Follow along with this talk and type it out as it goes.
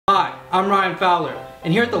I'm Ryan Fowler,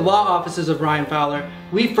 and here at the law offices of Ryan Fowler,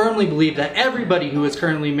 we firmly believe that everybody who is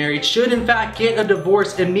currently married should in fact get a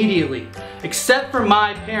divorce immediately, except for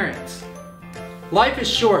my parents. Life is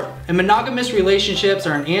short, and monogamous relationships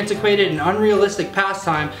are an antiquated and unrealistic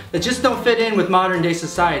pastime that just don't fit in with modern day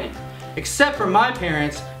society. Except for my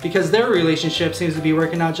parents, because their relationship seems to be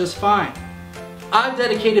working out just fine. I've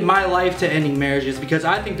dedicated my life to ending marriages because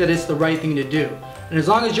I think that it's the right thing to do. And as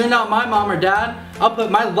long as you're not my mom or dad, I'll put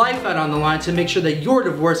my life out on the line to make sure that your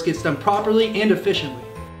divorce gets done properly and efficiently.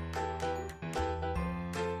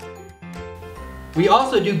 We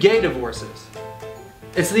also do gay divorces.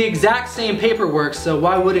 It's the exact same paperwork, so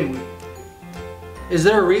why wouldn't we? Is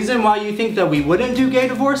there a reason why you think that we wouldn't do gay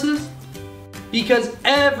divorces? Because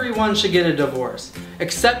everyone should get a divorce,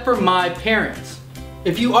 except for my parents.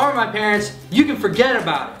 If you are my parents, you can forget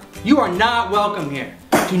about it. You are not welcome here.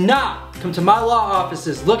 Do not come to my law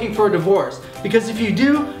offices looking for a divorce, because if you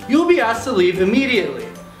do, you'll be asked to leave immediately.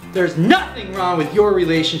 There's nothing wrong with your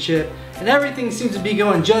relationship, and everything seems to be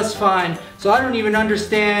going just fine, so I don't even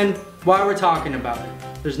understand why we're talking about it.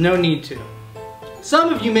 There's no need to.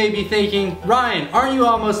 Some of you may be thinking, Ryan, aren't you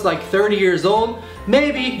almost like 30 years old?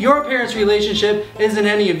 Maybe your parents' relationship isn't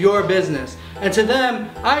any of your business. And to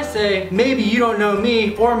them, I say, maybe you don't know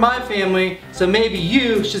me or my family, so maybe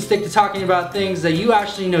you should stick to talking about things that you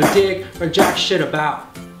actually know dick or jack shit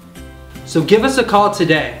about. So give us a call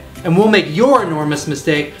today, and we'll make your enormous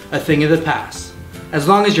mistake a thing of the past. As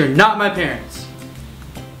long as you're not my parents.